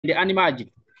unmerged.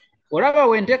 Whatever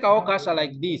when take our cursor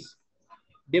like this,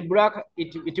 the black,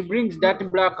 it brings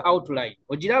that black outline.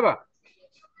 Ojiraba?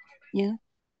 Yeah.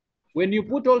 When you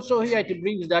put also here, it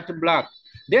brings that black.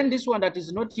 Then this one that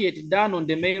is not yet done on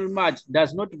the mail merge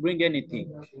does not bring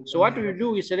anything. So what we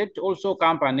do, we select also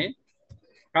company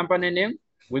name.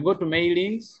 We go to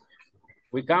mailings.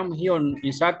 We come here on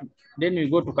insert, then we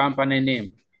go to company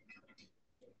name.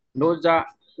 Those are,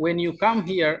 when you come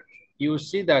here, you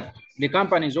see that the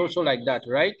company is also like that,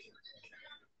 right?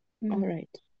 All right.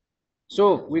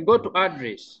 So we go to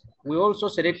address. We also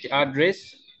select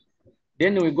address.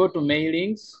 Then we go to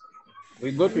mailings.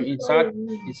 We go to insert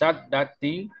that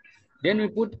thing. Then we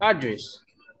put address.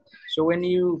 So when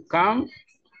you come,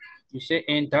 you say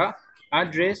enter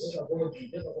address.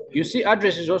 You see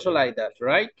address is also like that,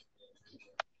 right?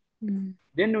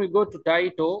 Then we go to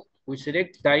title. We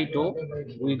select title.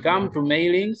 We come to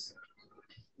mailings.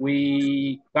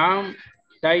 We come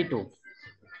title.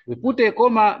 We put a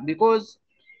comma because,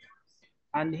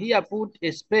 and here put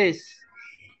a space.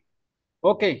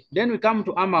 Okay, then we come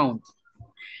to amount.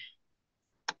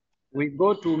 We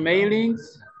go to mailings,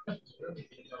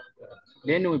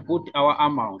 then we put our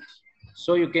amount.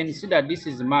 So you can see that this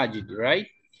is merged, right?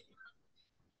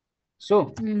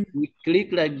 So we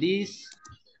click like this.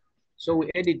 So we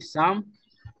edit some.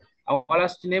 Our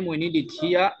last name, we need it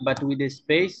here, but with a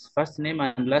space, first name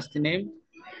and last name.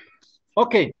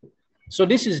 Okay, so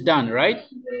this is done, right?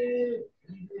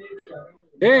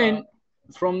 Then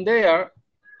from there,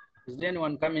 is there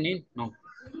anyone coming in? No.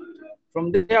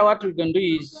 From there, what we can do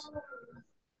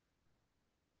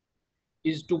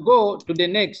is to go to the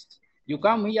next. You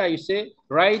come here, you say,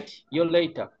 write your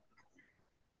letter.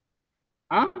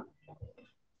 Huh?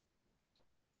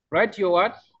 Write your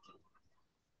what?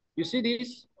 You see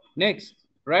this? Next,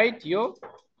 write your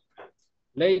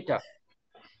letter.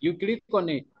 You click on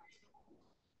it.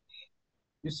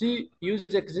 You see, use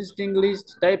existing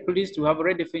list, type list, we have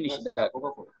already finished that.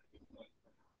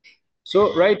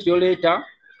 So write your letter.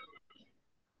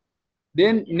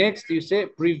 Then next you say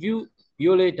preview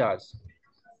your letters.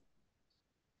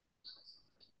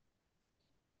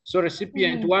 So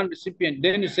recipient one, recipient,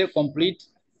 then you say complete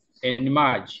and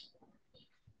merge.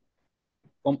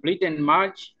 Complete and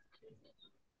merge.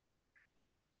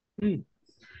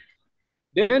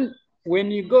 Then when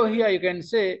you go here, you can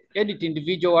say edit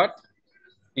individual what?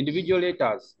 Individual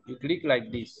letters. You click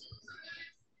like this.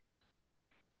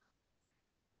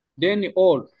 Then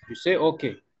all, you say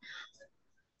okay.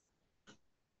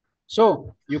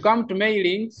 So you come to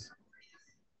mailings.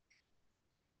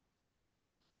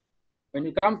 When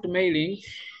you come to mailings,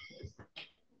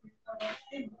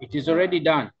 it is already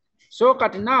done. So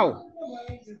cut now,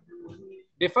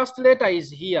 the first letter is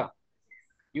here.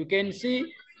 You can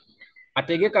see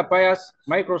Ategeka Pius,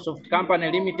 Microsoft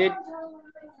Company Limited,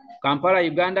 Kampala,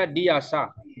 Uganda,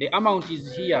 DRSA. The amount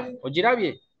is here.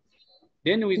 Ojirabye.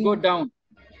 Then we go down.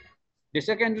 The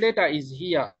second letter is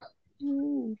here.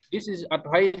 This is at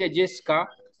Haile Jessica.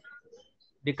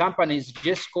 The company is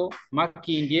Jesco,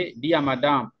 Makindye, dear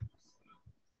Madam.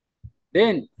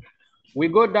 Then we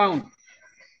go down.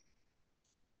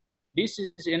 This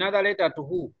is another letter to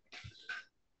who?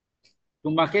 To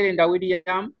Makerenda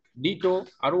William, Dito,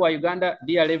 Arua, Uganda,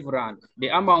 dear Reverend. The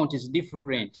amount is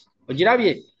different.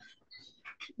 Ojirabye.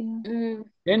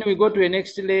 Then we go to the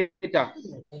next letter.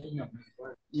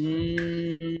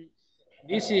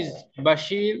 This is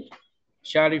Bashir,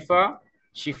 Sharifa,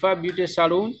 Shifa Beauty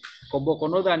Salon, Koboko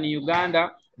Northern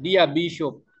Uganda, dear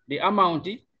Bishop. The amount,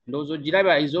 those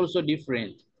Ojirabye, is also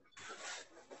different.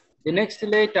 The next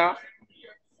letter,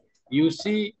 you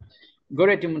see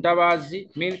Goreti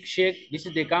Mutabazi, Milkshake. This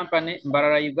is the company,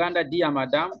 Mbarara, Uganda, dear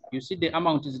Madam. You see the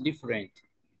amount is different.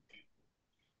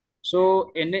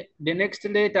 So the next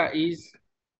letter is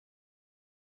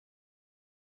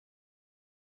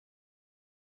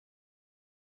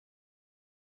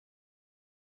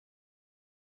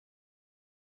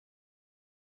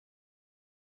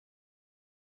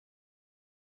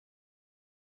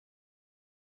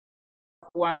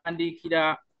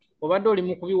kuwandiikira obadde oli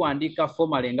mu kubiwandiika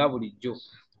formally nga bulijjo.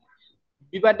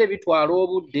 Bibadde bitwala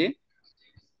obudde.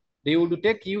 They will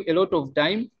take you a lot of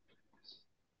time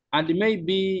and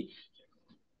maybe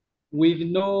with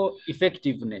no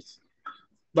effectiveness.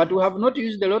 But we have not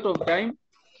used a lot of time.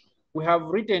 We have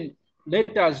written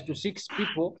letters to 6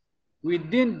 people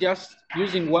within just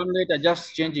using one letter,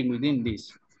 just changing within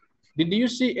this. Did you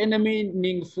see any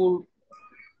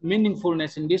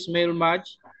meaningfulness in this mail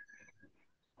merge?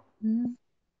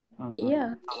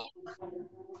 Yeah.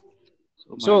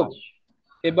 So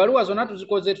ebbaluwa zonna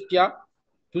tuzikoze tutya?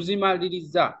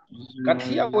 Tuzimaliriza. Kati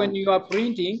here when you are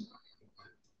printing,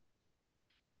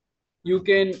 you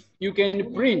can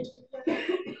print.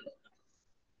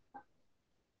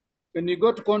 When you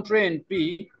go to Control and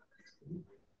P,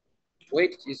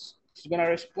 wait, it's gonna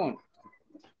respond.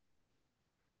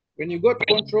 When you go to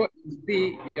Control and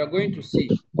P, you're going to see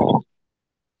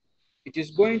it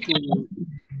is going to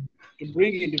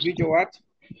bring individual what?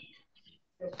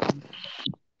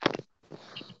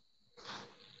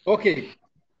 Okay,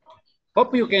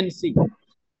 hope you can see.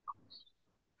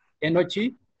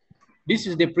 Enochi, this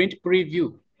is the print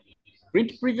preview.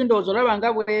 Print preview ndozo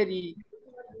olabanga bweri.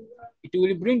 It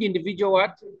will bring individual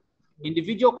what?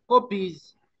 Individual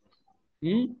copies.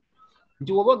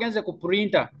 Nti woba ogenze ku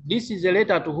printer, this is a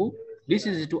letter to who? This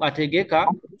is to Ategeka.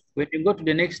 When you go to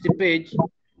the next page,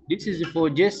 this is for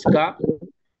Jessica.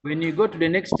 When you go to the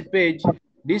next page,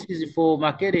 this is for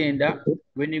Makerenda.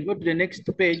 When you go to the next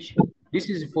page, this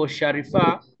is for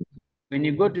Sharifa. When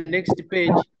you go to the next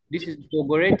page, this is for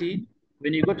Goretti.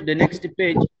 When you go to the next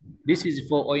page, this is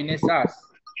for Oinesas.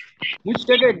 Which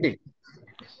day?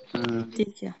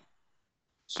 Teacher.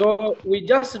 So we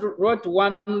just wrote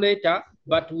one letter,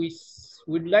 but we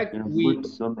would like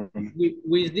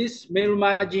with this mail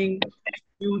merging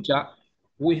future,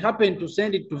 we happen to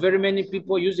send it to very many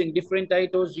people using different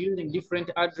titles, using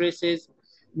different addresses,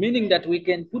 meaning that we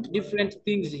can put different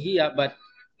things here, but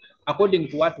according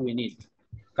to what we need.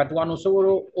 Katuano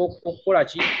solo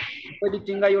okolachi,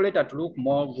 editing your letter to look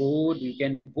more good. You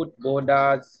can put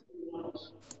borders.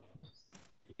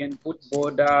 You can put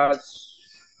borders.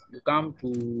 You come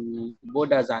to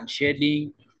borders and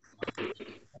shading. You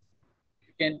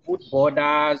can put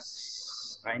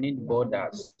borders. I need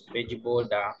borders, page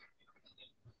border.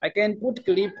 I can put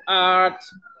clip art.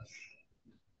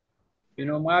 You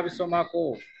know,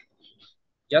 mwabisomako.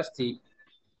 Just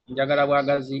njagala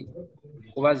bwagazi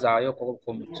kubazaayo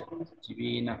ko mu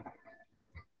kibiina.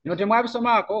 Bino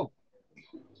temwabisomako?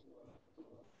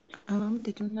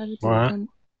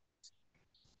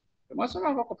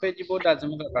 Temwasomako ku page borders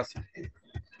mugakasa.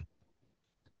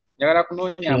 Njagala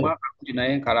kunoonyaamu akakuti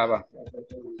naye nkalaba.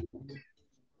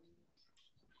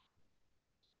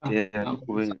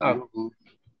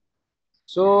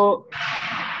 So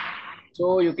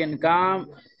you can come,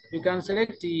 you can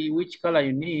select which color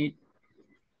you need.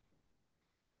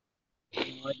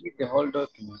 I need the whole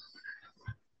document.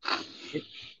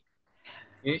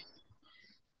 Okay.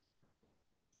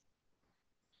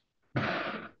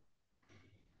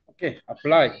 Okay,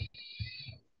 apply.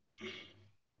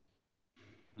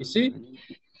 You see?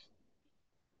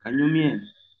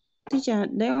 Teacher,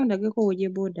 they undergo with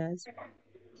your borders.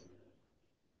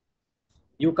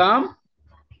 You come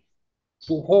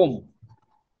to home.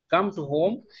 Come to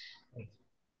home.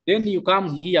 Then you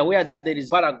come here where there is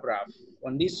paragraph.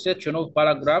 On this section of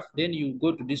paragraph, then you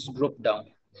go to this drop down.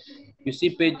 You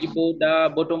see page border,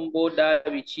 bottom border,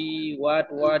 which what.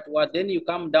 Then you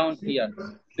come down here,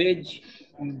 page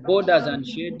borders and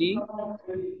shading.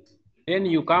 Then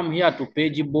you come here to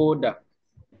page border.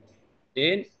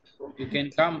 Then you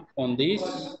can come on this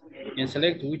and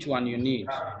select which one you need.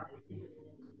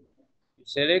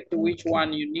 Select which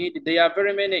one you need. There are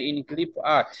very many in clip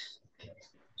art.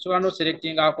 So I'm not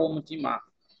selecting our mutima.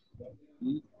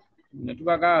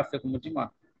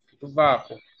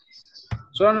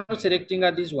 So I'm not selecting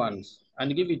these ones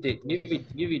and give it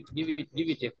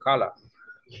a color.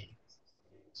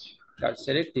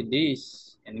 Select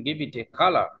this and give it a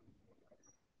color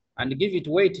and give it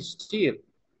weight still.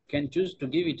 Can choose to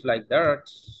give it like that.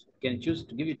 Can choose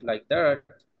to give it like that.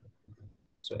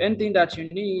 So anything that you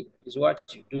need is what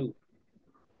you do.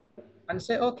 And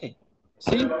say, okay.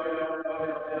 See?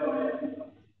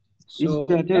 So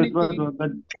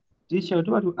anything. Teacher,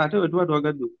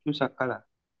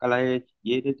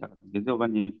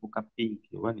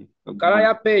 Color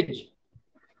ya page.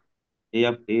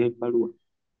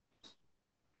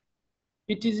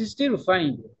 It is still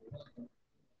fine.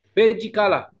 Page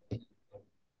color.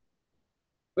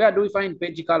 Where do we find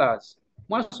page colors?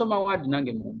 Mwasoma word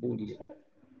nange mumbuli.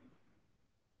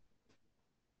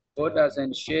 Borders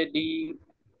and shading.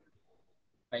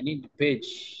 I need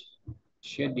page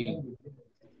shading.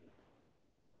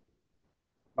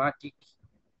 Batik.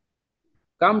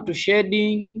 Come to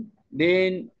shading.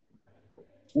 Then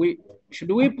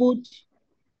should we put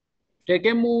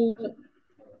Tekemu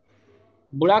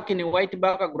black and white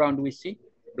background? We see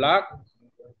black.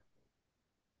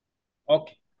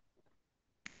 Okay.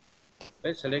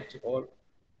 Let's select all.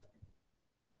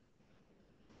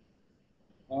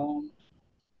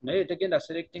 Now again,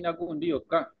 selecting a good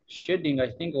shading.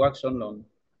 I think works on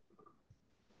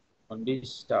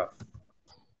this stuff,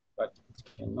 but it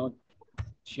cannot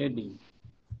shading.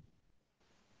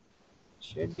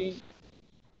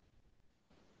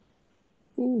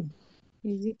 Ooh.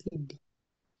 Ezekiel.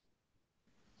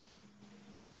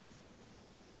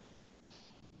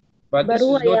 But this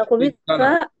Barua is not ya big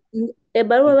channel. kubika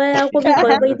barua ya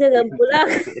kubika bayitega mpula.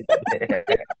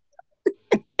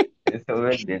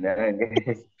 Isomedde nange.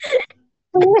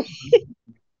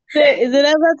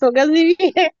 Zinazotoka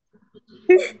zibye.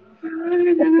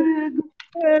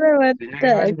 Era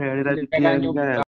Singa wataka. nalira